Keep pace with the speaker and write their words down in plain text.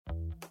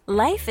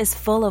Life is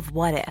full of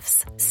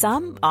what-ifs.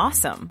 Some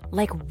awesome,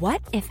 like what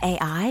if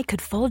AI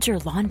could fold your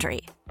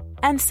laundry?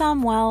 And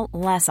some, well,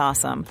 less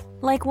awesome,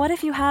 like what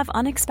if you have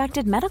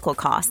unexpected medical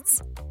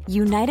costs?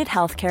 United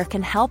Healthcare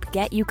can help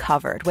get you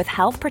covered with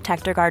Health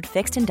Protector Guard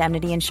fixed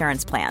indemnity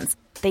insurance plans.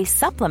 They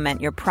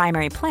supplement your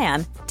primary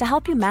plan to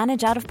help you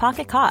manage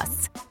out-of-pocket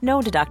costs.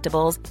 No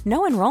deductibles,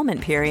 no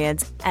enrollment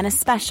periods, and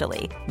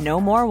especially no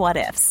more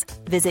what-ifs.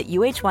 Visit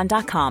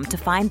uh1.com to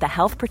find the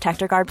Health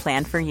Protector Guard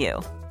plan for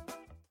you.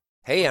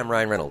 Hey, I'm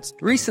Ryan Reynolds.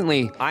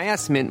 Recently, I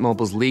asked Mint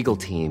Mobile's legal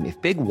team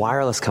if big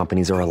wireless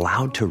companies are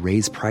allowed to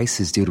raise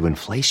prices due to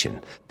inflation.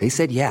 They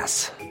said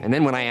yes. And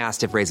then when I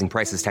asked if raising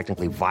prices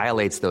technically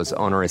violates those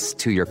onerous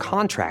two-year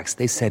contracts,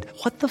 they said,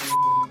 what the f***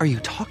 are you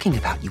talking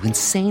about, you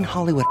insane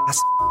Hollywood ass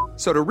f-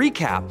 So to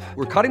recap,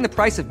 we're cutting the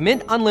price of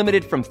Mint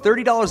Unlimited from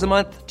 $30 a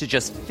month to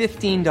just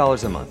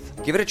 $15 a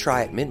month. Give it a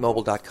try at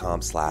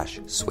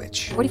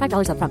mintmobile.com/switch.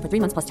 $45 up front for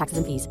 3 months plus taxes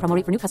and fees. Promo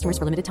rate for new customers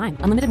for limited time.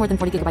 Unlimited more than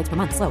 40 gigabytes per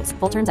month. Slows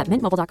full terms at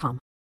mintmobile.com.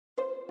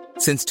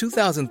 Since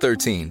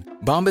 2013,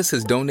 Bombas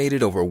has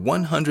donated over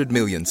 100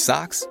 million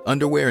socks,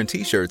 underwear, and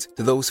T-shirts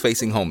to those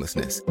facing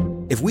homelessness.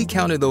 If we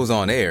counted those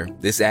on air,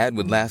 this ad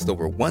would last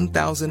over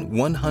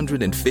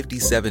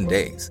 1,157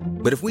 days.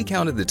 But if we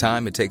counted the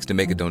time it takes to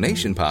make a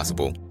donation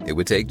possible, it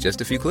would take just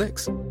a few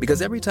clicks.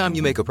 Because every time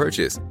you make a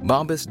purchase,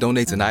 Bombas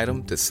donates an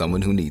item to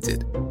someone who needs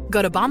it.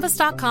 Go to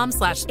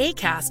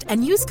bombas.com/ACAST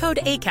and use code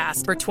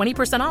ACAST for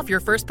 20% off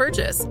your first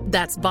purchase.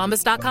 That's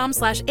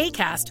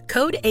bombas.com/ACAST,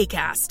 code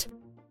ACAST.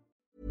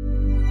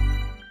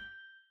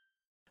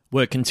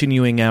 We're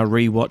continuing our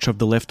rewatch of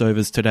The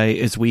Leftovers today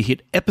as we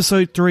hit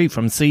episode 3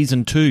 from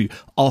season 2,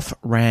 Off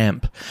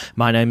Ramp.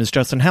 My name is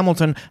Justin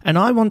Hamilton, and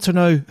I want to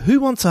know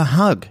who wants a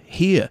hug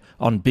here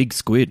on Big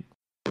Squid.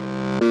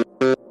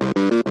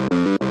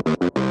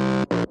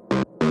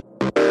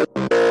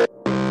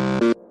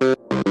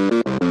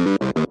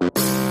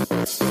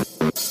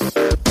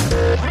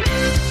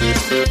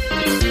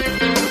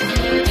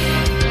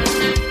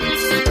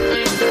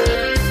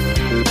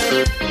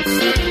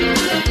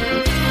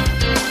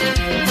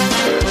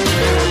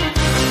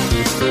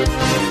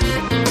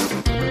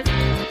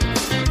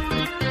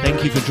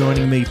 Thank you for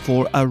joining me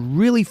for a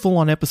really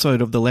full-on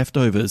episode of The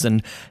Leftovers,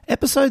 an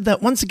episode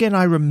that once again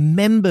I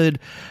remembered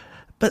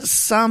but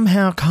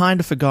somehow kind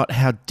of forgot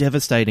how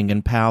devastating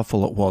and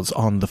powerful it was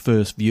on the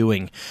first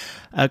viewing.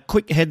 A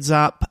quick heads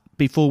up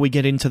before we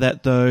get into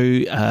that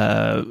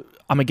though,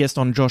 I'm a guest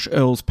on Josh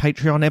Earl's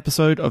Patreon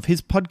episode of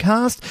his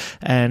podcast,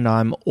 and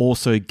I'm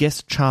also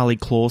guest Charlie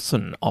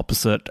Clausen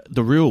opposite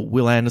the real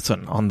Will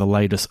Anderson on the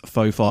latest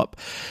Fofop.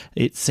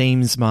 It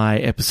seems my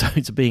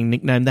episodes are being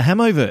nicknamed the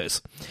Hamoverse,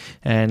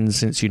 and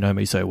since you know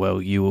me so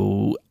well, you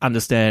will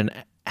understand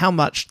how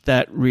much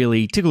that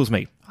really tickles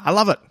me. I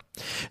love it.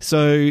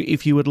 So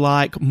if you would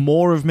like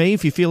more of me,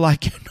 if you feel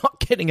like you're not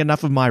getting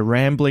enough of my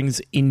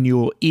ramblings in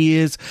your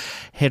ears,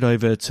 head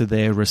over to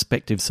their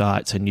respective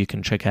sites and you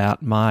can check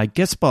out my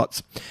guest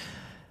spots.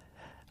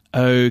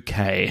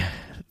 Okay,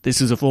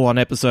 this is a full-on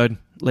episode.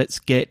 Let's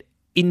get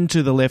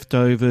into The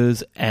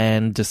Leftovers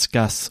and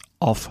discuss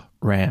Off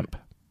Ramp.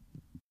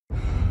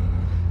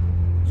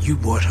 You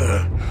brought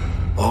her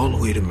all the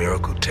way to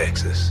Miracle,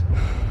 Texas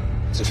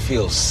to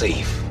feel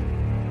safe.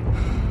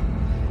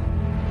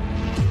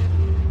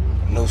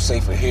 No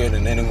safer here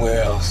than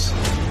anywhere else.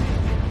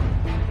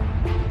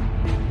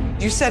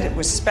 You said it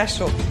was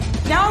special.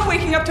 Now I'm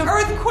waking up to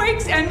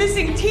earthquakes and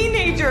missing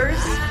teenagers.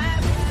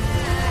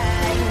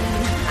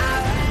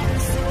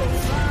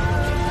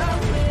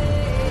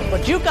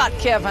 What you got,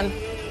 Kevin,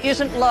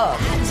 isn't love.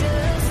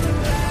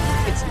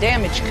 It's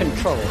damage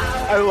control.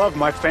 I love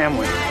my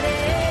family.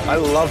 I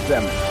love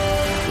them.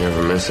 You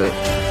ever miss it?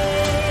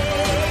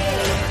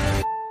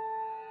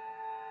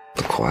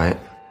 The quiet.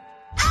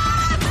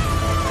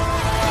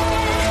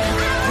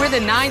 We're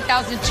the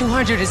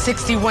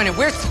 9,261 and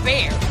we're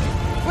spared.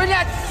 We're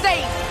not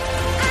safe.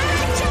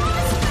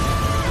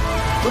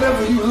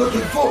 Whatever you're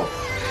looking for,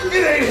 it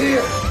ain't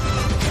here.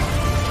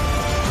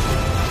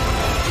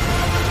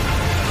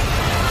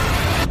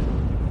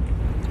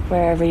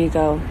 Wherever you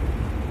go,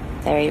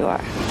 there you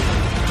are.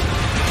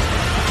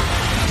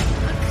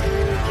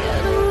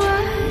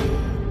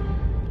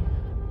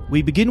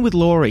 We begin with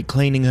Laurie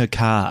cleaning her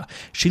car.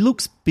 She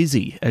looks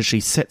busy as she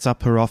sets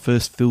up her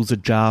office, fills a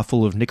jar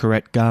full of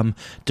Nicorette gum,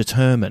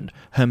 determined,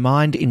 her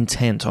mind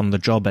intent on the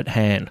job at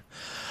hand.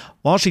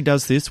 While she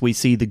does this, we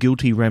see the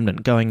guilty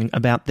remnant going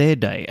about their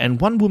day, and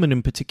one woman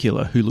in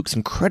particular who looks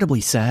incredibly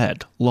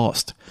sad,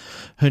 lost.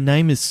 Her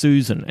name is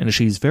Susan, and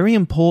she's very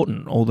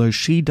important, although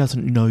she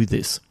doesn't know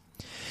this.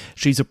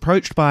 She's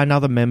approached by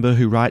another member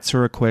who writes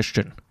her a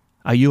question.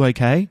 Are you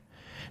okay?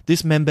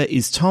 This member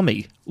is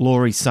Tommy,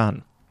 Laurie's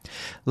son.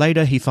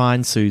 Later, he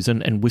finds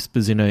Susan and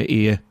whispers in her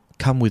ear,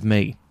 "Come with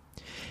me."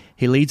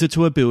 He leads her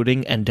to a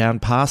building and down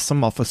past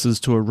some offices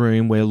to a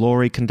room where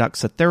Laurie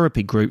conducts a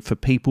therapy group for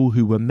people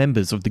who were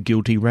members of the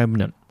guilty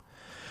remnant.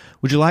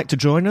 "Would you like to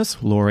join us?"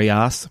 Laurie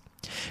asks.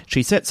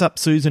 She sets up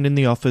Susan in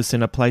the office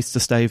in a place to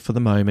stay for the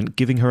moment,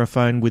 giving her a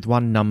phone with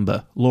one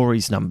number,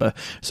 Laurie's number,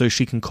 so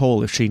she can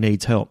call if she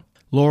needs help.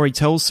 Laurie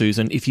tells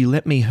Susan, "If you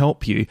let me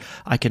help you,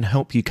 I can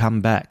help you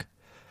come back."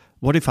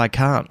 "What if I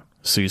can't?"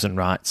 Susan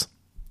writes.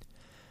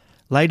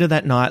 Later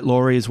that night,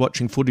 Laurie is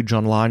watching footage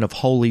online of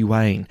Holy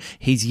Wayne.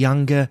 He's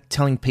younger,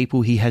 telling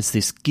people he has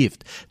this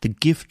gift, the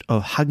gift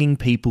of hugging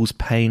people's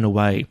pain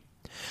away.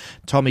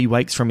 Tommy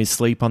wakes from his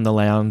sleep on the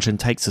lounge and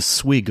takes a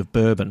swig of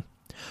bourbon.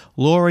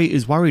 Laurie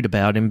is worried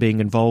about him being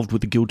involved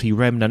with the guilty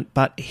remnant,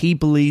 but he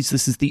believes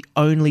this is the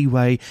only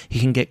way he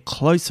can get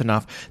close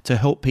enough to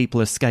help people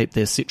escape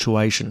their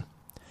situation.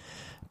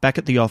 Back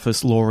at the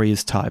office, Laurie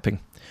is typing.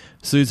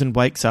 Susan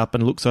wakes up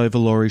and looks over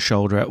Laurie's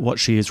shoulder at what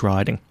she is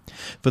writing.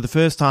 For the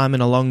first time in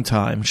a long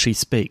time, she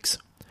speaks.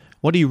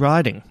 "What are you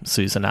writing?"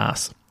 Susan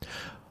asks.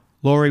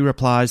 Laurie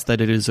replies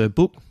that it is her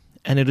book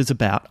and it is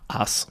about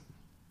us.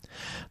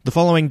 The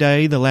following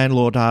day, the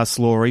landlord asks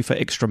Laurie for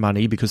extra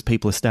money because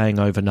people are staying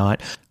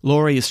overnight.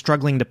 Laurie is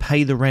struggling to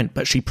pay the rent,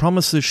 but she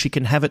promises she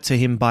can have it to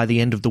him by the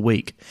end of the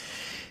week.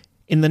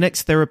 In the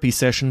next therapy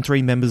session,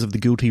 3 members of the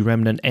guilty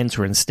remnant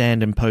enter and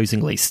stand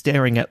imposingly,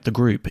 staring at the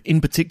group,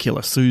 in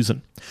particular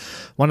Susan.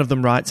 One of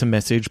them writes a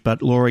message,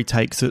 but Laurie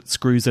takes it,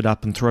 screws it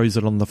up and throws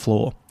it on the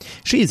floor.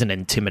 She isn't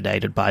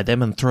intimidated by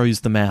them and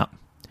throws them out.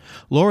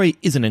 Laurie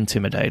isn't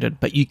intimidated,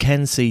 but you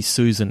can see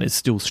Susan is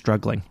still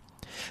struggling.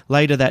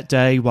 Later that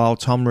day, while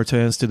Tom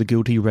returns to the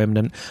guilty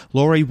remnant,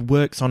 Laurie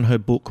works on her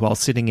book while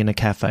sitting in a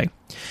cafe.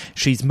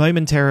 She's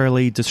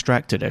momentarily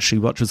distracted as she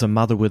watches a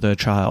mother with her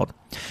child.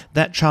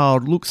 That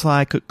child looks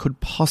like it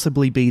could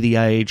possibly be the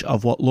age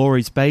of what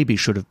Laurie's baby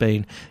should have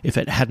been if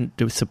it hadn't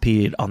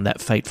disappeared on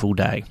that fateful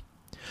day.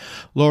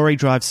 Laurie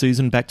drives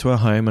Susan back to her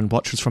home and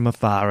watches from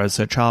afar as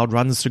her child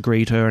runs to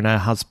greet her and her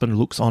husband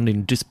looks on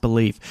in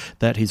disbelief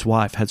that his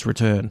wife has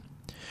returned.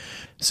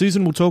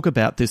 Susan will talk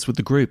about this with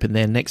the group in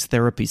their next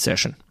therapy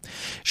session.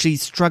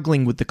 She's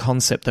struggling with the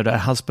concept that her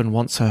husband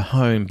wants her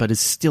home but is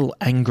still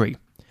angry.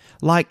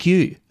 "Like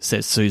you,"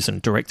 says Susan,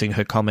 directing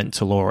her comment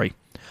to Laurie.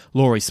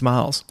 Laurie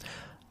smiles.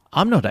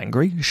 "I'm not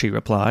angry," she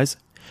replies.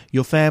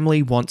 "Your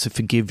family want to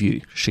forgive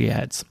you," she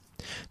adds.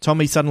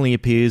 Tommy suddenly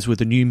appears with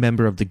a new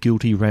member of the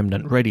guilty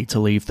remnant ready to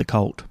leave the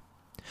cult.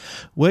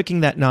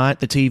 Working that night,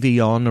 the TV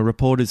on, a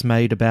report is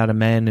made about a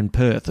man in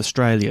Perth,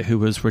 Australia,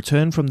 who has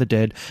returned from the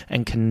dead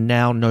and can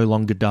now no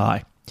longer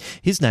die.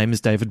 His name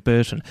is David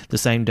Burton, the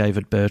same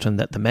David Burton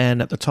that the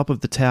man at the top of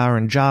the tower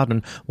in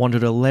Jarden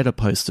wanted a letter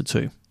posted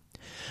to.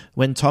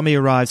 When Tommy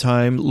arrives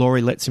home,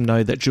 Laurie lets him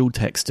know that Jill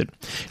texted.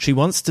 She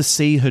wants to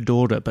see her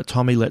daughter, but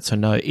Tommy lets her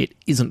know it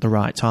isn't the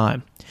right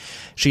time.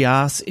 She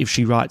asks if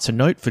she writes a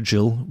note for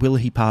Jill, will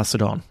he pass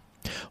it on?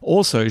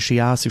 Also, she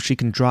asks if she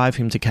can drive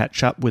him to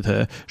catch up with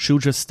her. She'll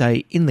just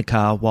stay in the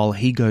car while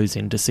he goes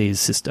in to see his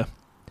sister.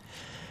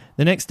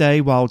 The next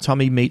day, while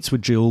Tommy meets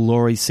with Jill,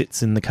 Laurie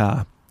sits in the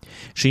car.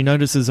 She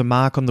notices a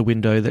mark on the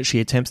window that she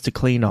attempts to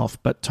clean off,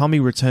 but Tommy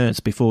returns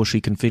before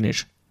she can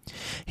finish.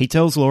 He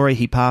tells Laurie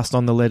he passed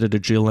on the letter to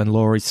Jill and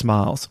Laurie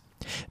smiles.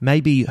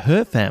 Maybe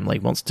her family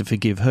wants to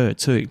forgive her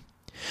too.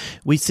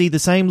 We see the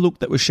same look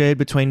that was shared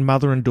between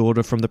mother and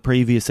daughter from the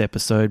previous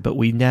episode, but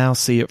we now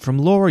see it from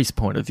Laurie's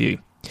point of view.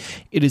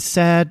 It is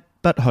sad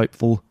but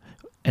hopeful,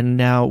 and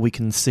now we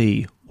can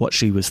see what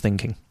she was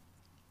thinking.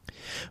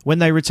 When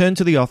they return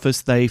to the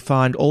office, they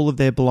find all of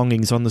their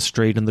belongings on the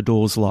street and the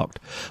doors locked.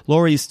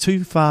 Laurie is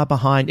too far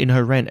behind in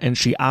her rent, and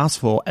she asks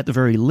for, at the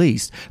very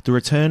least, the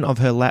return of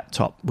her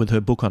laptop with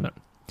her book on it.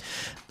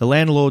 The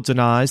landlord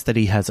denies that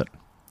he has it.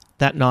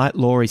 That night,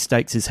 Laurie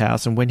stakes his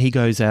house, and when he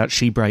goes out,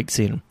 she breaks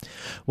in.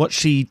 What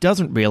she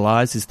doesn't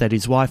realise is that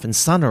his wife and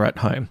son are at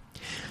home.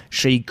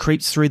 She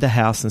creeps through the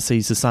house and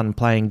sees the son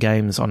playing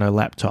games on her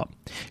laptop.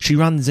 She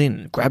runs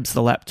in, grabs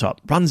the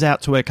laptop, runs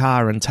out to her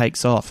car and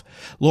takes off.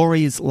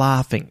 Laurie is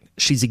laughing.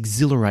 She's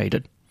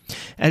exhilarated.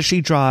 As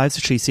she drives,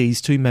 she sees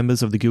 2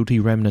 members of the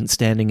guilty remnant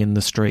standing in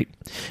the street.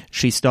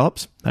 She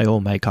stops. They all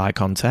make eye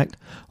contact.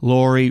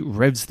 Laurie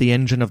revs the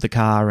engine of the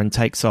car and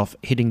takes off,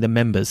 hitting the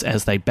members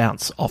as they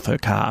bounce off her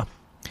car.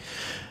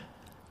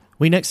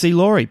 We next see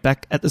Laurie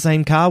back at the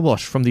same car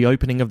wash from the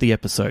opening of the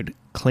episode,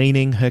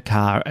 cleaning her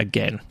car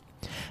again.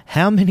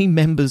 How many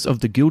members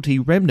of the guilty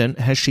remnant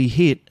has she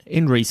hit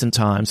in recent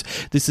times?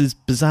 This is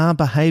bizarre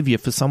behaviour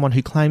for someone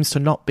who claims to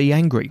not be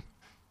angry.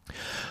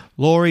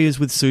 Laurie is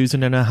with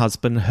Susan and her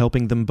husband,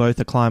 helping them both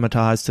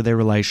acclimatise to their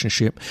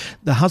relationship.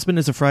 The husband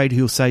is afraid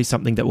he'll say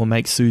something that will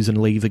make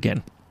Susan leave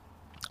again.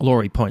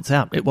 Laurie points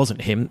out it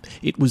wasn't him,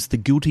 it was the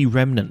guilty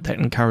remnant that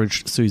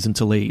encouraged Susan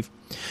to leave.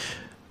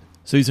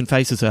 Susan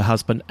faces her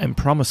husband and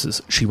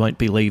promises she won't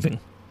be leaving.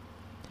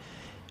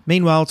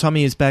 Meanwhile,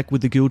 Tommy is back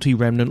with the guilty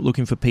remnant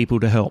looking for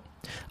people to help.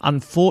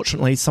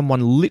 Unfortunately,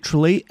 someone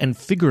literally and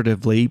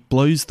figuratively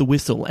blows the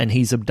whistle and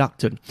he's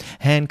abducted,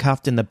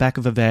 handcuffed in the back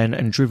of a van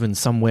and driven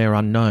somewhere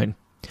unknown.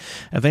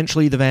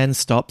 Eventually the van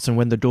stops, and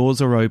when the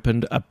doors are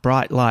opened, a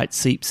bright light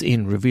seeps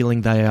in,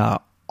 revealing they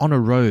are on a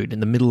road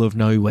in the middle of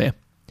nowhere.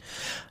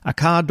 A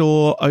car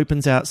door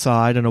opens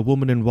outside and a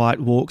woman in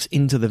white walks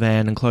into the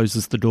van and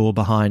closes the door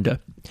behind her.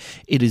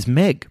 It is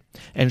Meg,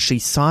 and she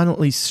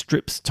silently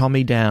strips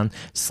Tommy down,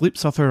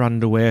 slips off her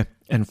underwear,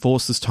 and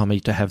forces Tommy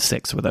to have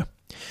sex with her.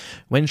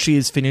 When she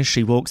is finished,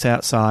 she walks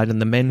outside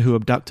and the men who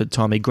abducted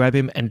Tommy grab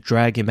him and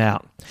drag him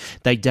out.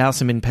 They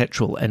douse him in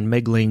petrol and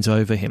Meg leans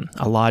over him,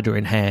 a lighter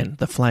in hand,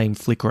 the flame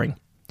flickering.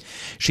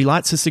 She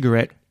lights a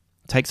cigarette,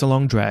 takes a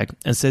long drag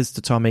and says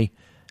to Tommy,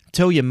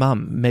 "Tell your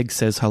mum Meg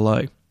says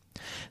hello."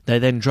 They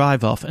then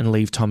drive off and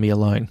leave Tommy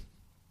alone.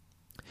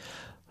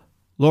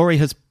 Laurie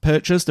has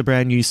purchased a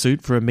brand new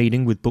suit for a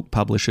meeting with book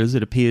publishers.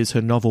 It appears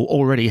her novel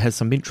already has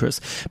some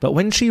interest, but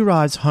when she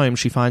arrives home,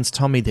 she finds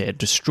Tommy there,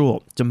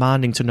 distraught,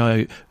 demanding to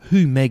know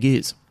who Meg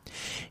is.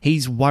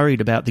 He's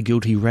worried about the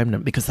guilty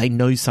remnant because they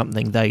know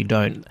something they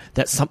don't,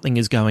 that something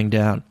is going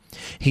down.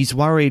 He's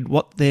worried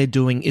what they're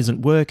doing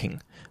isn't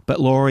working, but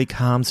Laurie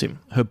calms him.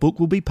 Her book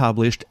will be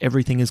published,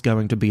 everything is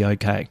going to be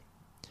okay.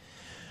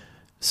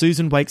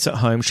 Susan wakes at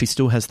home. She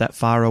still has that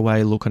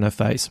faraway look on her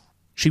face.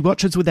 She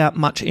watches without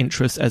much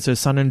interest as her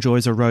son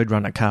enjoys a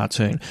Roadrunner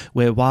cartoon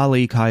where Wile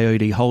E.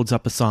 Coyote holds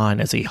up a sign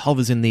as he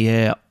hovers in the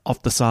air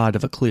off the side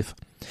of a cliff.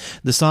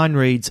 The sign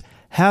reads,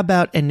 "How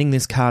about ending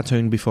this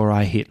cartoon before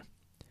I hit?"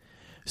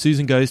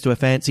 Susan goes to a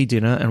fancy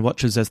dinner and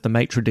watches as the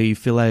maitre d'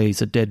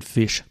 fillets a dead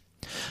fish.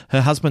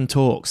 Her husband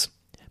talks,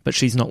 but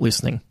she's not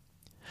listening.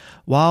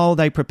 While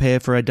they prepare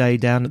for a day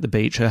down at the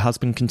beach, her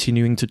husband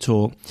continuing to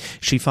talk,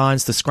 she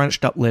finds the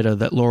scrunched up letter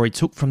that Laurie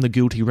took from the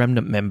guilty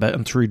remnant member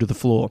and threw to the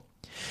floor.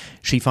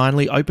 She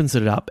finally opens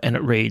it up and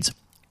it reads,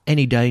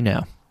 "Any day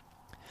now."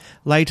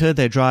 Later,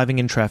 they're driving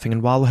in traffic,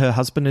 and while her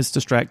husband is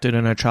distracted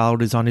and her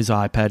child is on his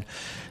iPad,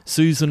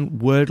 Susan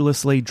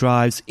wordlessly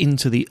drives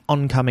into the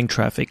oncoming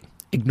traffic,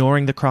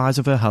 ignoring the cries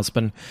of her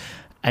husband,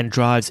 and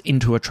drives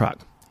into a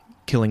truck,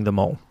 killing them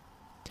all.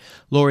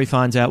 Laurie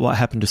finds out what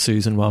happened to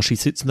Susan while she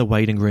sits in the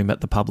waiting room at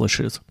the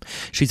publishers.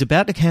 She's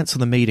about to cancel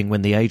the meeting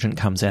when the agent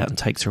comes out and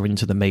takes her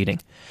into the meeting.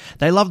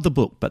 They love the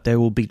book, but there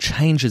will be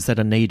changes that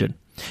are needed.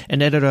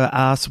 An editor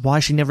asks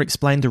why she never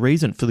explained the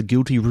reason for the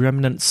guilty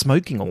remnant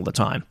smoking all the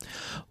time.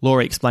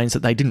 Laurie explains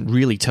that they didn't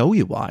really tell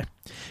you why.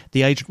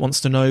 The agent wants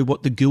to know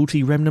what the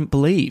guilty remnant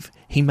believe.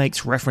 He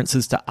makes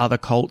references to other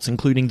cults,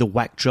 including the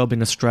whack job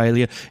in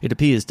Australia. It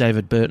appears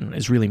David Burton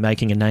is really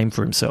making a name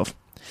for himself.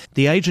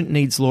 The agent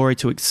needs Laurie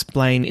to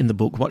explain in the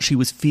book what she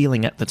was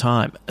feeling at the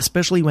time,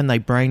 especially when they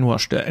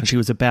brainwashed her and she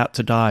was about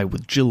to die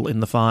with Jill in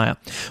the fire.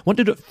 What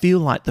did it feel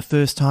like the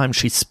first time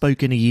she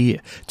spoke in a year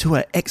to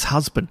her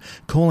ex-husband,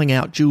 calling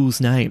out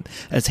Jill's name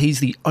as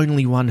he's the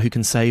only one who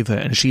can save her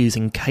and she is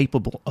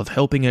incapable of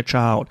helping her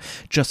child,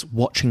 just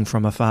watching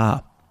from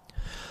afar?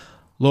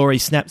 Laurie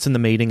snaps in the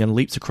meeting and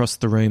leaps across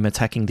the room,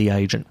 attacking the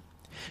agent.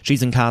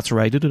 She's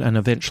incarcerated and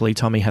eventually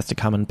Tommy has to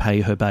come and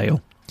pay her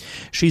bail.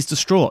 She's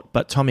distraught,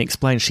 but Tommy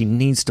explains she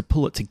needs to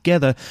pull it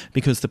together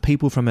because the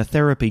people from her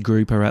therapy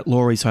group are at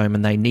Laurie's home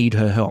and they need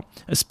her help,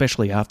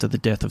 especially after the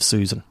death of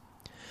Susan.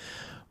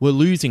 "We're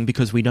losing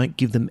because we don't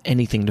give them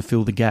anything to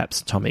fill the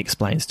gaps," Tommy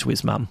explains to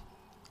his mum.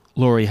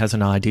 Laurie has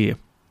an idea.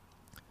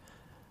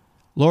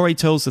 Laurie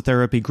tells the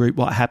therapy group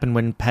what happened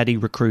when Paddy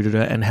recruited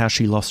her and how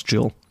she lost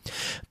Jill.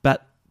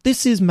 But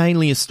this is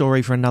mainly a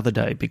story for another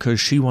day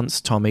because she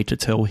wants Tommy to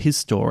tell his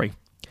story.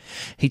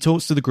 He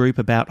talks to the group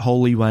about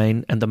Holy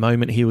Wayne and the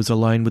moment he was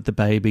alone with the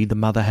baby, the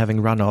mother having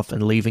run off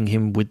and leaving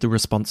him with the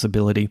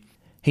responsibility.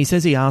 He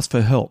says he asked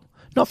for help,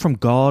 not from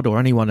God or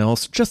anyone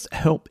else, just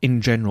help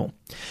in general.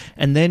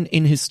 And then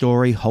in his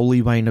story,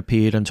 Holy Wayne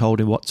appeared and told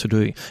him what to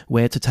do,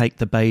 where to take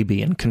the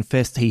baby, and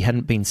confessed he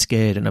hadn't been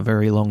scared in a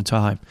very long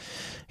time.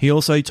 He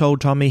also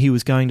told Tommy he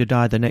was going to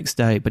die the next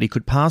day, but he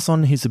could pass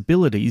on his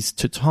abilities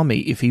to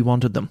Tommy if he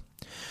wanted them.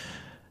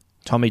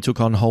 Tommy took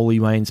on Holy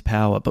Wayne's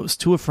power, but was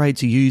too afraid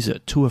to use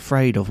it, too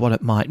afraid of what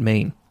it might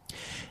mean.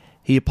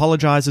 He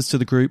apologises to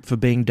the group for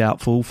being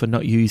doubtful for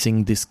not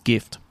using this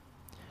gift.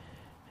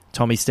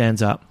 Tommy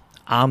stands up,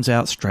 arms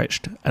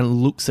outstretched,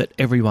 and looks at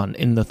everyone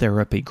in the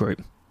therapy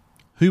group.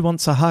 Who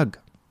wants a hug?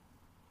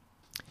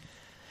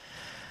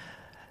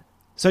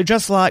 So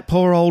just like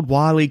poor old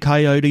Wile E.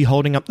 Coyote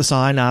holding up the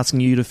sign asking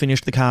you to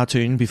finish the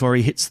cartoon before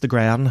he hits the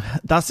ground,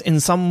 thus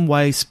in some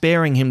way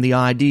sparing him the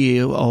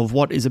idea of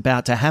what is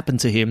about to happen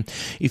to him,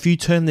 if you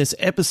turn this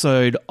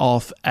episode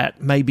off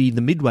at maybe the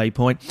midway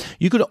point,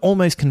 you could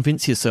almost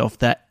convince yourself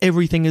that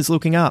everything is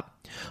looking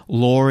up.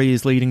 Laurie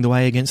is leading the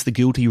way against the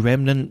guilty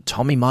remnant.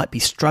 Tommy might be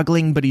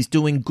struggling, but he's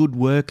doing good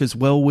work as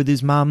well with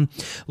his mum.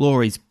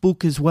 Laurie's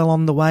book is well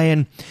on the way,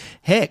 and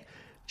heck,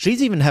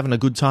 she's even having a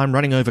good time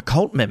running over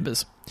cult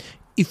members.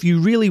 If you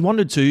really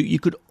wanted to, you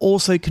could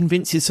also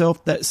convince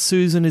yourself that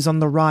Susan is on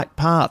the right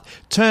path.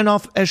 Turn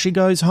off as she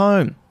goes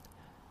home.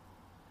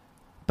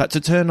 But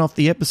to turn off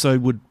the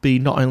episode would be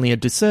not only a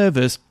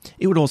disservice,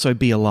 it would also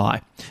be a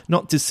lie.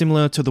 Not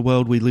dissimilar to the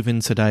world we live in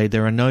today,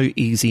 there are no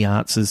easy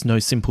answers, no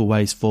simple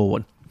ways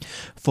forward.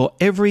 For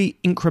every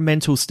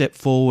incremental step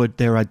forward,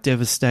 there are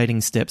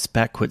devastating steps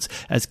backwards,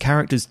 as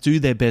characters do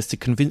their best to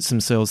convince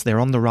themselves they're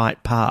on the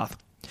right path.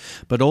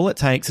 But all it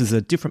takes is a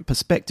different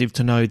perspective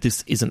to know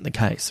this isn't the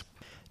case.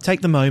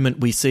 Take the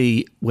moment we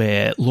see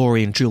where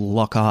Laurie and Jill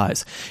lock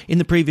eyes. In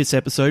the previous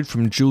episode,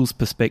 from Jill's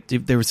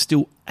perspective, there is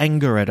still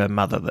anger at her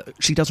mother. That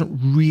she doesn't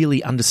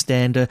really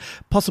understand her,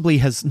 possibly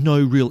has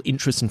no real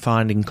interest in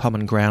finding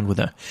common ground with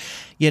her.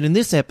 Yet in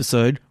this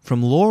episode,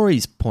 from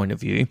Laurie's point of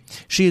view,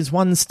 she is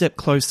one step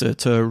closer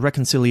to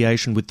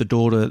reconciliation with the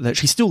daughter that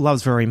she still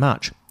loves very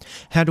much.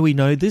 How do we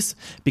know this?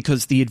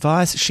 Because the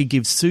advice she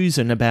gives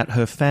Susan about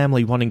her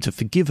family wanting to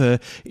forgive her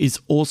is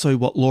also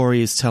what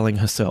Laurie is telling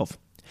herself.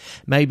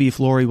 Maybe if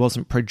Laurie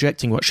wasn't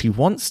projecting what she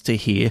wants to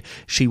hear,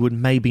 she would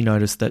maybe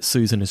notice that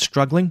Susan is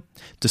struggling,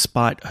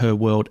 despite her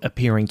world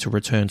appearing to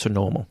return to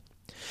normal.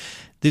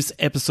 This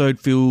episode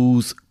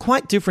feels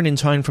quite different in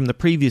tone from the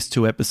previous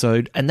two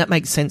episodes, and that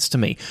makes sense to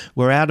me.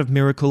 We're out of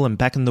Miracle and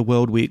back in the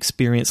world we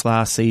experienced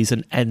last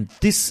season, and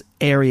this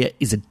area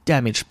is a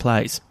damaged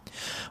place.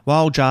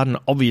 While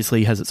Jarden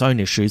obviously has its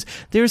own issues,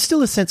 there is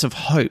still a sense of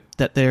hope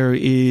that there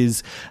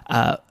is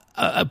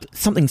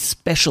something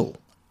special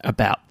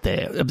about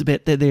there.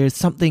 There's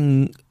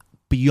something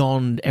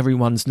beyond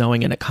everyone's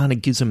knowing, and it kind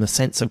of gives them a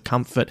sense of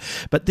comfort.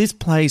 But this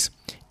place,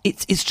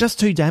 it's just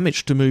too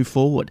damaged to move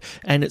forward,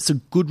 and it's a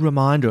good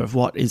reminder of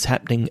what is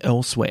happening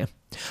elsewhere.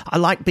 I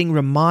like being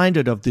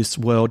reminded of this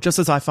world, just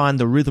as I find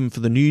the rhythm for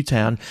the new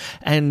town,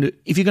 and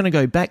if you're going to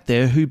go back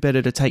there, who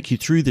better to take you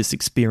through this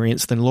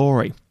experience than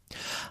Laurie?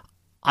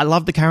 I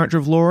love the character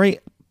of Laurie,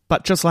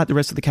 but just like the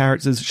rest of the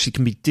characters, she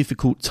can be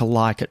difficult to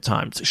like at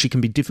times. She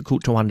can be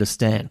difficult to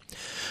understand.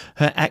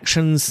 Her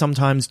actions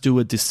sometimes do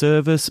a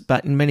disservice,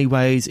 but in many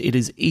ways it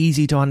is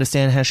easy to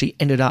understand how she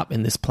ended up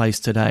in this place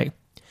today.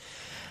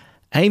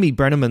 Amy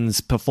Brenneman's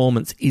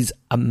performance is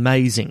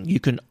amazing. You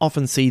can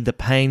often see the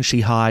pain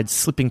she hides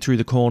slipping through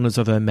the corners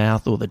of her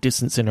mouth or the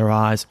distance in her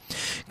eyes.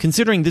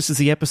 Considering this is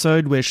the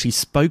episode where she's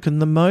spoken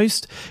the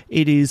most,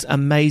 it is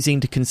amazing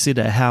to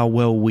consider how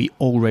well we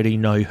already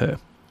know her.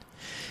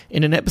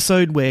 In an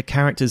episode where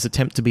characters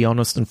attempt to be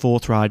honest and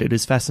forthright, it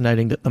is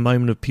fascinating that the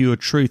moment of pure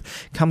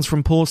truth comes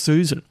from poor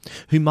Susan,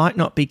 who might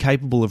not be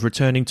capable of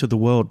returning to the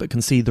world but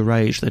can see the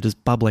rage that is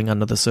bubbling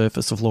under the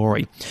surface of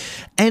Laurie.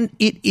 And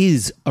it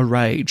is a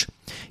rage.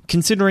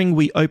 Considering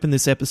we open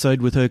this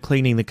episode with her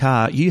cleaning the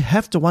car, you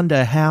have to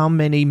wonder how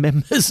many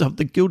members of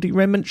the guilty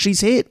remnant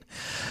she's hit.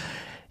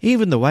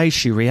 Even the way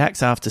she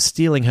reacts after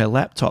stealing her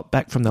laptop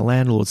back from the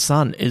landlord's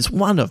son is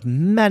one of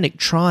manic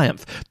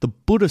triumph, the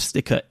Buddha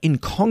sticker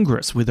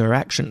incongruous with her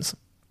actions.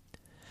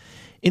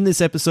 In this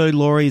episode,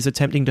 Laurie is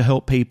attempting to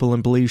help people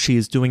and believes she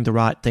is doing the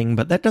right thing,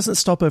 but that doesn't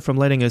stop her from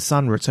letting her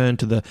son return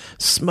to the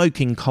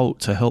smoking cult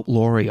to help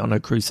Laurie on her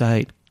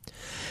crusade.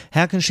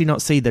 How can she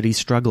not see that he's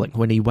struggling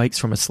when he wakes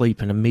from a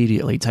sleep and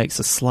immediately takes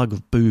a slug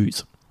of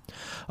booze?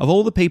 Of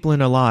all the people in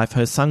her life,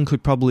 her son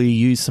could probably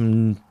use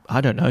some,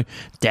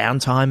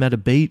 downtime at a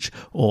beach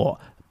or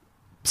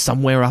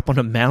somewhere up on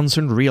a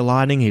mountain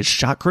realigning his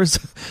chakras.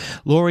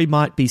 Laurie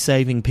might be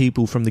saving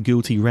people from the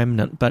guilty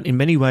remnant, but in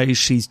many ways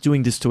she's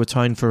doing this to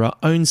atone for her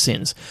own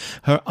sins,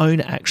 her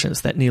own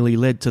actions that nearly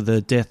led to the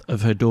death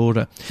of her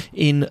daughter.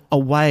 In a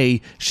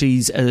way,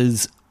 she's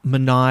as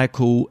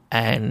maniacal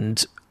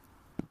and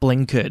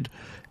blinkered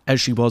as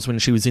she was when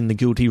she was in the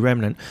guilty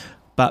remnant,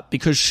 but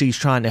because she's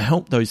trying to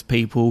help those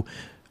people,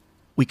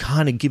 we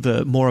kind of give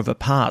her more of a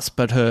pass,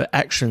 but her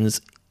actions,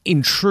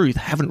 in truth,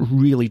 haven't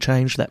really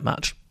changed that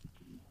much.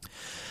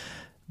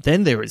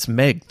 Then there is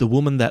Meg, the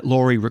woman that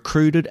Laurie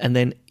recruited and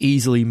then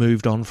easily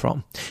moved on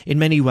from. In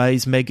many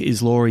ways, Meg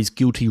is Laurie's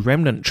guilty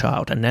remnant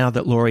child, and now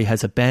that Laurie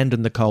has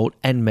abandoned the cult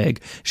and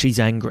Meg, she's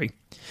angry.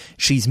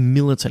 She's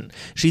militant.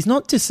 She's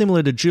not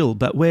dissimilar to Jill,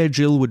 but where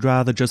Jill would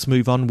rather just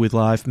move on with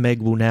life, Meg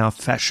will now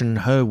fashion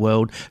her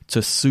world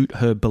to suit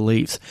her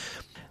beliefs.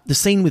 The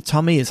scene with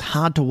Tommy is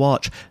hard to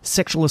watch.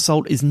 Sexual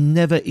assault is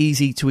never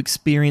easy to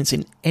experience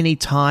in any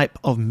type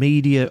of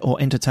media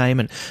or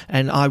entertainment,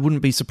 and I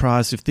wouldn't be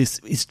surprised if this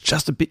is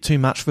just a bit too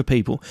much for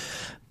people.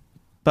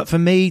 But for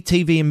me,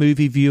 TV and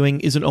movie viewing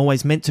isn't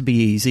always meant to be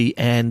easy,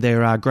 and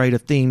there are greater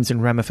themes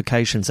and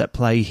ramifications at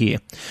play here.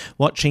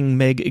 Watching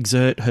Meg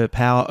exert her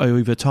power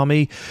over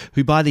Tommy,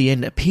 who by the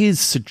end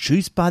appears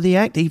seduced by the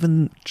act,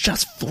 even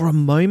just for a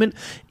moment,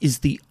 is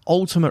the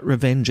ultimate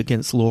revenge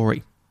against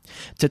Laurie.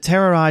 To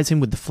terrorise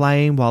him with the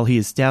flame while he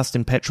is doused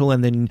in petrol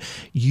and then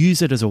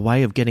use it as a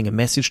way of getting a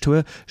message to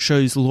her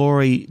shows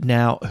Laurie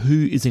now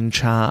who is in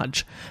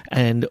charge.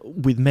 And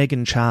with Meg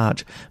in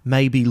charge,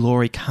 maybe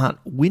Laurie can't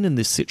win in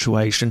this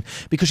situation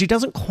because she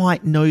doesn't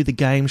quite know the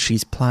game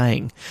she's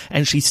playing,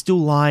 and she's still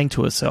lying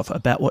to herself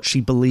about what she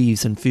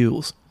believes and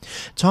feels.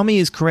 Tommy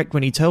is correct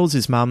when he tells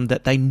his mum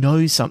that they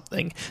know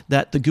something,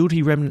 that the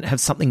guilty remnant have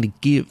something to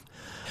give.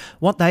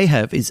 What they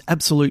have is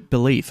absolute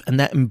belief, and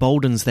that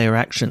emboldens their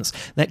actions.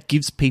 That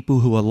gives people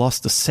who are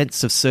lost a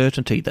sense of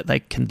certainty that they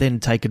can then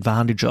take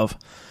advantage of.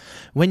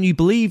 When you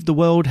believe the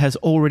world has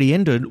already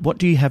ended, what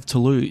do you have to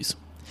lose?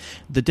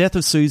 The death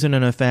of Susan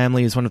and her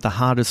family is one of the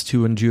hardest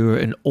to endure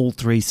in all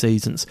 3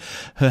 seasons.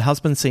 Her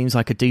husband seems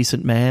like a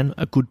decent man,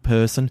 a good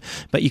person,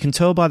 but you can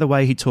tell by the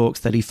way he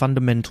talks that he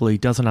fundamentally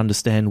doesn't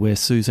understand where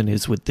Susan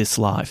is with this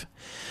life.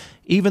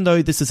 Even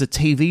though this is a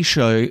TV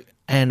show,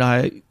 and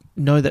I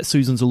know that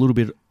Susan's a little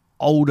bit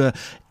older.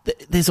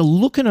 There's a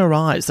look in her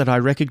eyes that I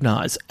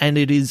recognise, and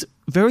it is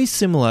very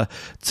similar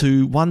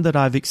to one that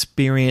I've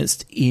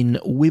experienced in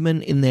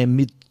women in their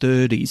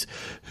mid-30s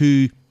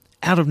who,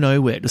 out of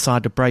nowhere,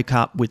 decide to break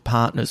up with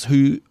partners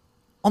who,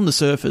 on the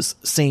surface,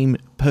 seem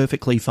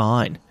perfectly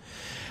fine.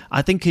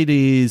 I think it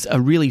is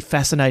a really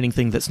fascinating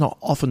thing that's not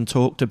often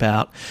talked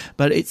about,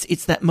 but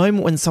it's that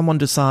moment when someone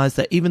decides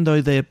that even though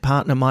their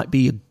partner might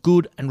be a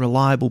good and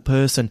reliable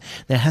person,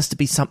 there has to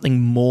be something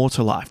more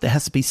to life. There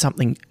has to be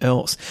something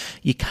else.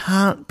 You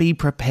can't be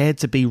prepared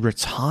to be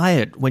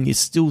retired when you're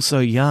still so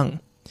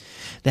young.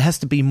 There has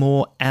to be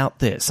more out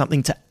there,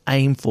 something to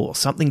aim for,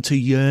 something to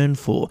yearn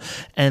for.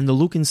 And the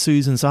look in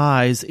Susan's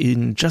eyes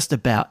in just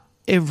about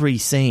every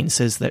scene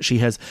says that she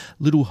has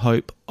little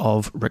hope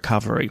of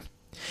recovery.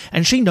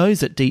 And she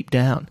knows it deep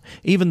down,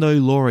 even though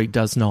Laurie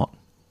does not.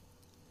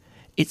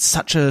 It's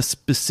such a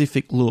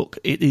specific look.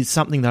 It is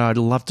something that I'd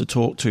love to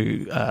talk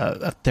to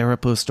a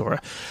therapist or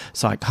a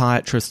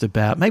psychiatrist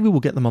about. Maybe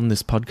we'll get them on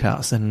this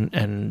podcast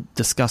and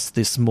discuss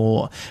this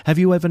more. Have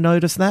you ever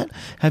noticed that?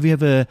 Have you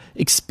ever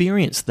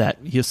experienced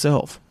that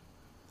yourself?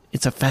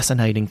 It's a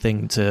fascinating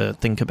thing to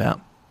think about.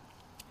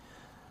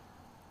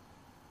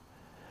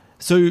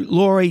 So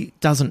Laurie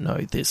doesn't know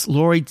this.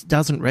 Laurie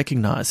doesn't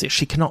recognise this.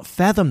 She cannot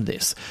fathom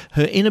this.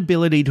 Her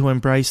inability to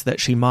embrace that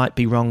she might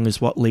be wrong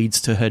is what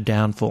leads to her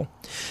downfall.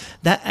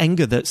 That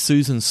anger that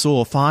Susan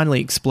saw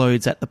finally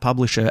explodes at the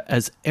publisher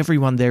as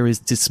everyone there is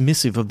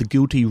dismissive of the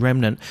guilty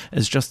remnant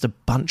as just a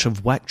bunch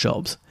of whack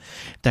jobs.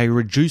 They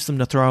reduce them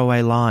to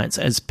throwaway lines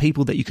as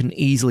people that you can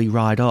easily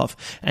write off.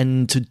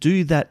 And to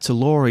do that to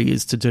Laurie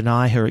is to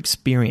deny her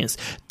experience,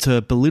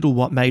 to belittle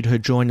what made her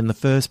join in the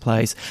first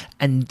place,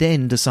 and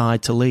then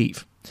decide to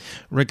leave.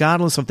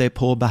 Regardless of their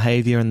poor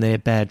behaviour and their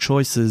bad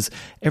choices,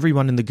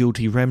 everyone in the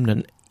guilty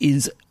remnant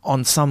is,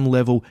 on some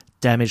level,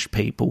 damaged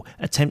people,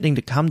 attempting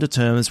to come to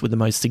terms with the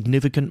most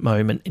significant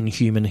moment in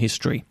human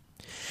history.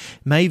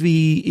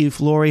 Maybe if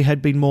Laurie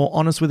had been more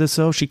honest with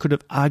herself, she could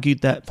have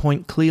argued that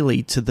point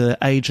clearly to the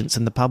agents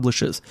and the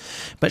publishers.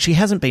 But she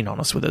hasn't been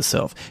honest with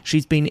herself.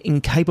 She's been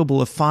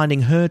incapable of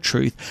finding her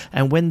truth,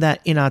 and when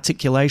that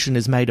inarticulation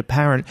is made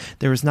apparent,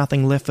 there is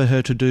nothing left for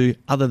her to do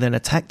other than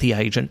attack the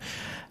agent,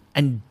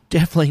 and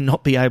definitely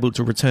not be able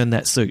to return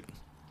that suit.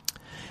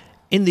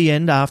 In the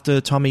end, after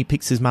Tommy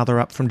picks his mother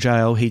up from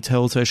jail, he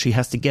tells her she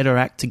has to get her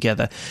act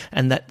together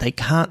and that they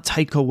can't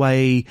take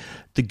away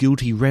the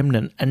guilty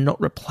remnant and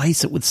not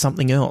replace it with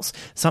something else,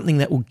 something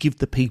that will give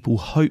the people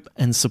hope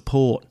and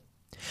support.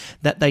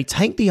 That they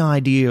take the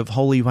idea of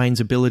Holy Wayne's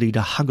ability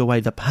to hug away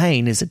the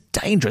pain is a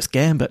dangerous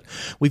gambit.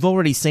 We've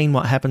already seen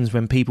what happens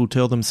when people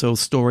tell themselves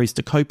stories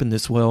to cope in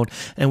this world,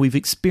 and we've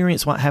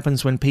experienced what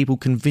happens when people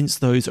convince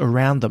those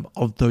around them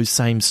of those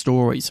same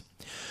stories.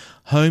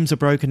 Homes are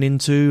broken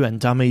into and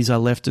dummies are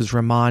left as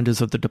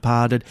reminders of the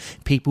departed.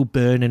 People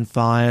burn in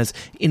fires.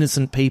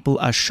 Innocent people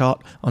are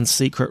shot on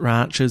secret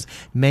ranches.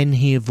 Men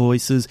hear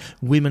voices.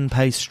 Women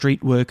pay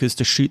street workers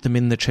to shoot them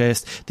in the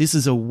chest. This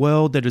is a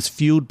world that is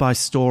fueled by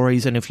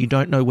stories, and if you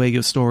don't know where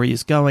your story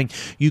is going,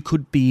 you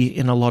could be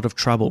in a lot of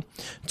trouble.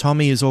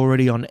 Tommy is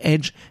already on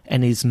edge,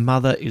 and his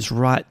mother is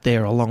right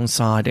there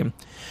alongside him.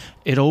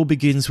 It all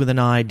begins with an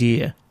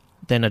idea,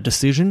 then a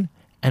decision,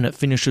 and it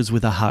finishes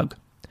with a hug.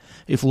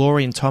 If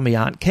Laurie and Tommy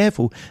aren't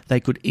careful, they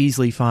could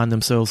easily find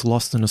themselves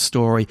lost in a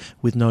story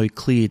with no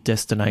clear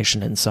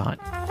destination in sight.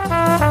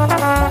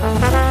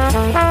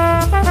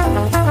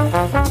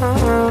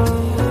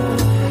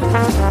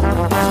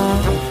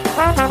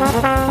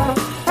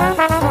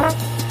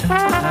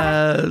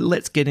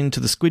 Let's get into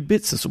the squid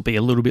bits. This will be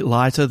a little bit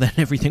lighter than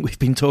everything we've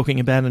been talking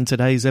about in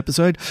today's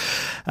episode.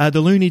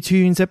 The Looney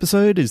Tunes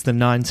episode is the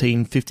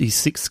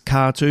 1956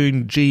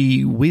 cartoon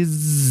Gee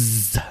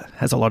Whiz.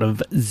 Has a lot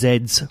of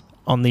Z's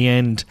on the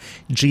end.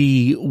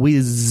 Gee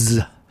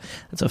Whiz.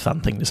 That's a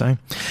fun thing to say.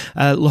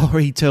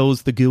 Laurie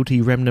tells the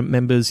guilty remnant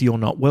members, "You're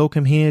not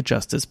welcome here,"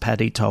 just as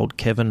Paddy told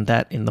Kevin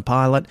that in the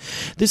pilot.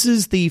 This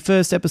is the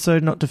first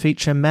episode not to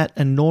feature Matt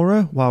and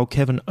Nora, while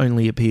Kevin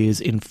only appears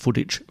in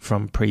footage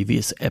from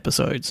previous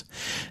episodes.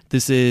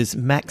 This is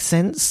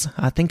Maxence,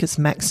 I think it's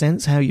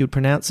Maxence, how you'd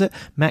pronounce it,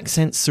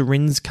 Maxence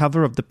Serin's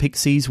cover of the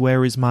Pixies'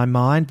 Where Is My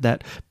Mind,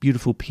 that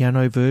beautiful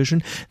piano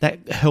version.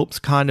 That helps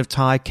kind of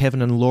tie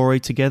Kevin and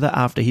Laurie together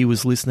after he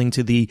was listening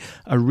to the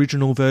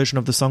original version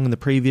of the song in the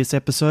previous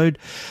episode.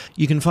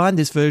 You can find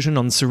this version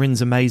on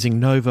Serin's amazing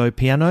Novo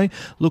piano.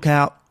 Look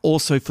out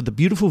also for the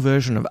beautiful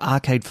version of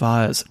Arcade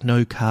Fire's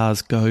No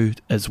Cars Go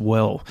as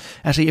well.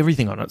 Actually,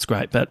 everything on it's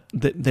great, but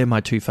they're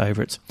my two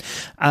favourites.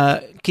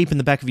 Keep in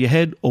the back of your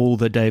head all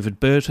the David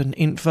Burton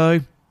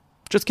info.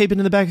 Just keep it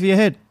in the back of your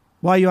head.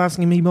 Why are you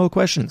asking me more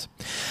questions?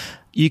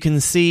 You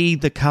can see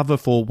the cover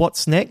for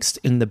What's Next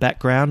in the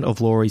background of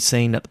Laurie's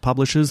scene at the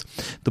publishers.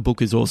 The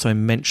book is also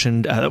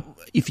mentioned.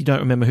 If you don't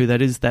remember who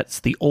that is, that's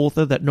the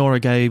author that Nora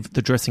gave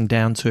the dressing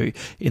down to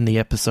in the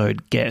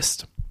episode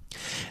Guest.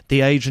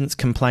 The agents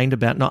complained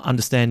about not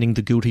understanding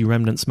the guilty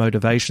remnant's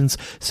motivations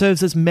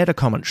serves as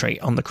meta-commentary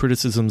on the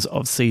criticisms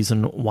of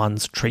Season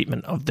 1's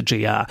treatment of the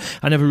GR.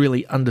 I never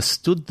really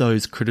understood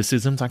those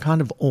criticisms. I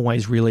kind of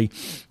always really,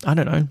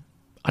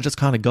 I just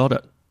kind of got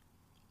it.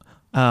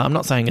 I'm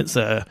not saying it's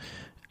an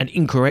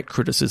incorrect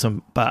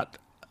criticism, but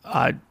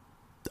I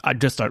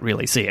just don't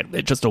really see it.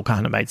 It just all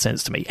kind of made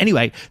sense to me.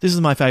 Anyway, this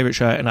is my favourite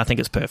show, and I think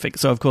it's perfect.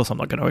 So, of course, I'm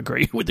not going to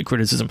agree with the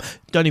criticism.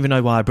 Don't even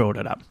know why I brought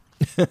it up.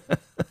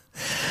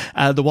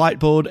 The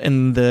whiteboard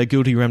in the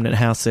Guilty Remnant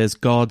house says,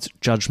 God's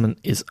judgment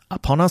is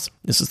upon us.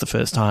 This is the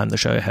first time the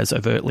show has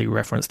overtly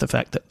referenced the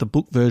fact that the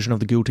book version of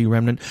the Guilty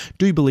Remnant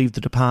do believe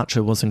the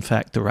departure was in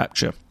fact the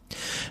rapture.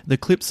 The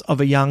clips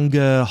of a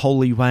younger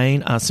Holy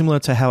Wayne are similar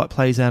to how it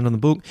plays out in the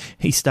book.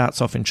 He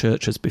starts off in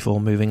churches before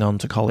moving on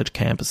to college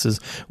campuses.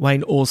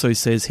 Wayne also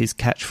says his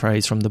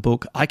catchphrase from the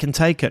book, I can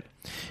take it.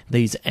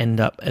 These end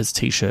up as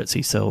t-shirts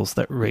he sells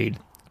that read,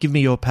 give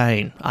me your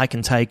pain, I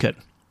can take it.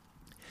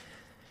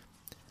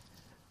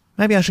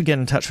 Maybe I should get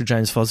in touch with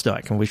James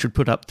Fosdyke and we should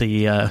put up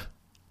the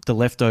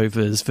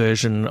Leftovers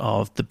version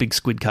of the Big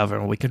Squid cover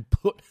and we could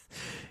put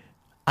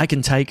I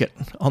can take it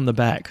on the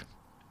back.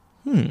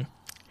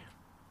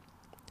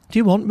 Do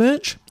you want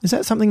merch? Is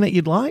that something that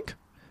you'd like?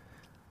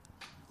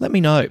 Let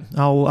me know.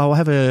 I'll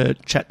have a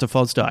chat to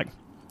Fosdyke.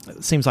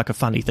 It seems like a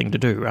funny thing to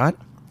do, right?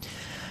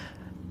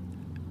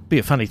 Be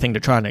a funny thing to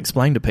try and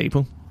explain to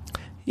people.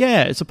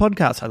 Yeah, it's a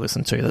podcast I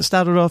listen to that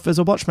started off as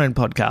a Watchmen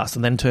podcast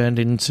and then turned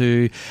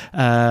into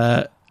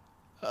a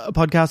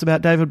podcast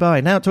about David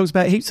Bowie. Now it talks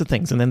about heaps of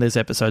things, and then there's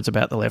episodes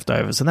about the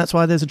leftovers, and that's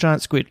why there's a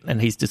giant squid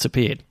and he's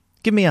disappeared.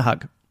 Give me a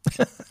hug.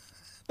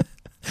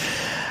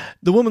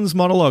 The woman's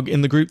monologue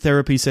in the group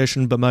therapy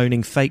session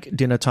bemoaning fake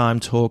dinner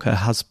time talk her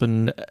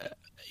husband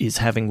is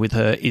having with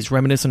her is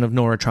reminiscent of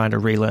Nora trying to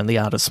relearn the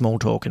art of small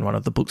talk in one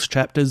of the book's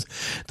chapters.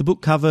 The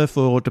book cover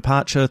for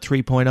Departure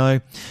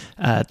 3.0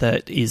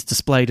 that is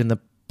displayed in the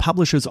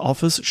publisher's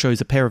office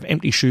shows a pair of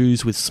empty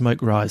shoes with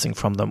smoke rising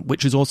from them,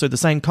 which is also the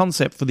same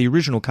concept for the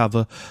original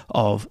cover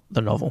of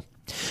the novel.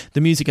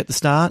 The music at the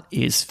start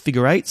is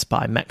Figure Eights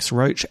by Max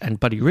Roach and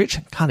Buddy Rich.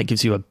 Kind of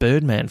gives you a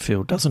Birdman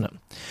feel, doesn't it?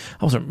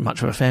 I wasn't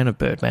much of a fan of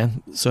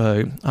Birdman,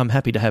 so I'm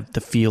happy to have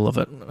the feel of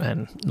it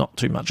and not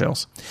too much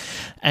else.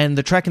 And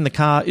the track in the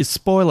car is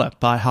Spoiler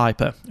by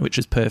Hyper, which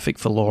is perfect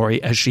for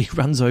Laurie as she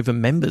runs over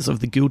members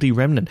of the Guilty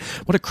Remnant.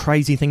 What a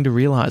crazy thing to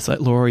realise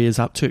that Laurie is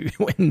up to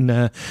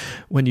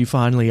when you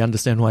finally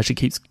understand why she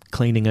keeps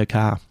cleaning her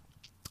car.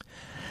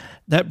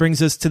 That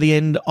brings us to the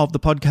end of the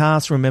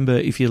podcast. Remember,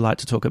 if you'd like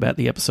to talk about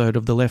the episode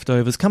of The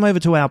Leftovers, come over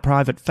to our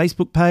private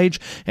Facebook page.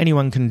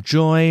 Anyone can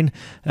join.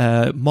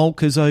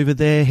 Molk is over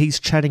there.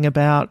 He's chatting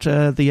about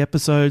the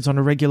episodes on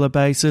a regular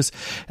basis.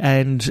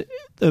 And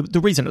the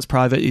reason it's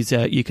private is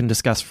you can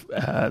discuss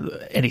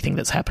anything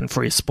that's happened,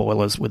 free of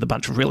spoilers, with a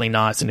bunch of really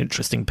nice and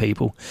interesting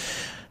people.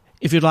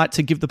 If you'd like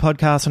to give the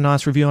podcast a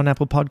nice review on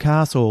Apple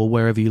Podcasts or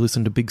wherever you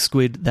listen to Big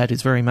Squid, that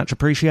is very much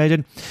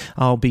appreciated.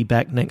 I'll be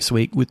back next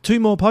week with 2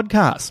 more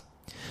podcasts.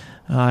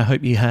 I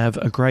hope you have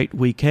a great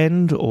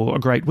weekend or a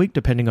great week,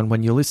 depending on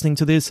when you're listening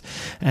to this,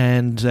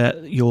 and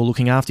you're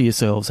looking after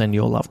yourselves and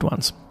your loved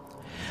ones.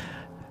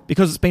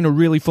 Because it's been a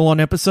really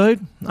full-on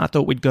episode, I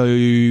thought we'd go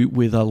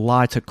with a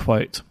lighter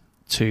quote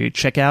to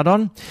check out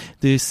on.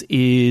 This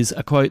is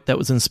a quote that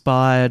was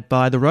inspired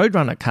by the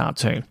Roadrunner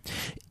cartoon.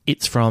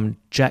 It's from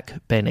Jack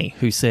Benny,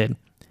 who said,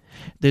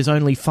 "There's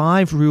only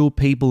 5 real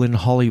people in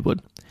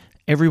Hollywood.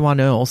 Everyone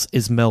else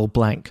is Mel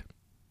Blanc."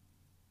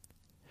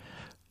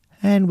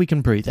 And we can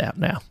breathe out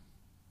now.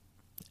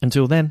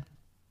 Until then.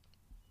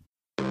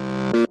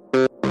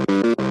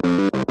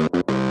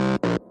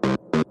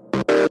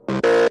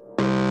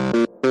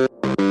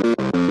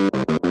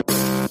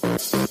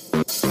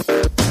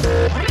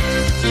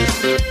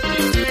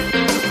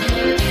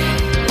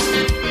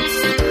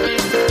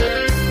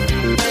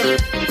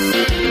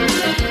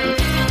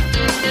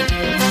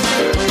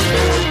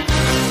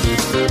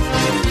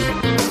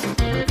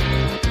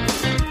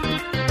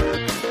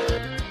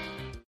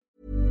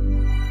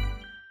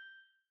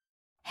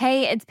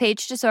 Hey, it's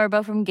Paige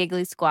DeSorbo from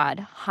Giggly Squad.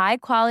 High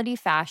quality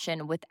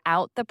fashion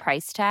without the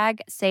price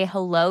tag. Say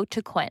hello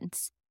to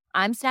Quince.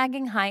 I'm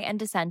snagging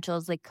high-end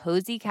essentials like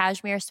cozy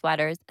cashmere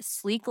sweaters,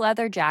 sleek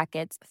leather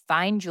jackets,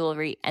 fine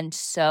jewelry, and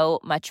so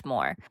much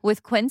more.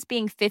 With Quince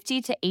being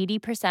 50 to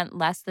 80%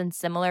 less than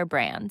similar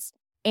brands.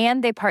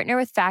 And they partner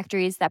with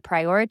factories that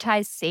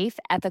prioritize safe,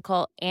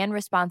 ethical, and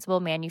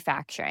responsible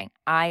manufacturing.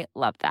 I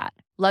love that.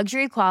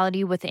 Luxury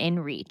quality within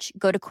reach.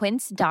 Go to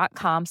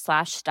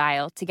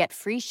quince.com/style to get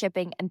free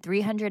shipping and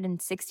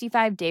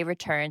 365-day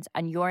returns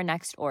on your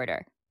next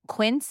order.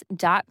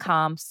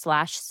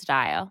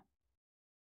 Quince.com/style.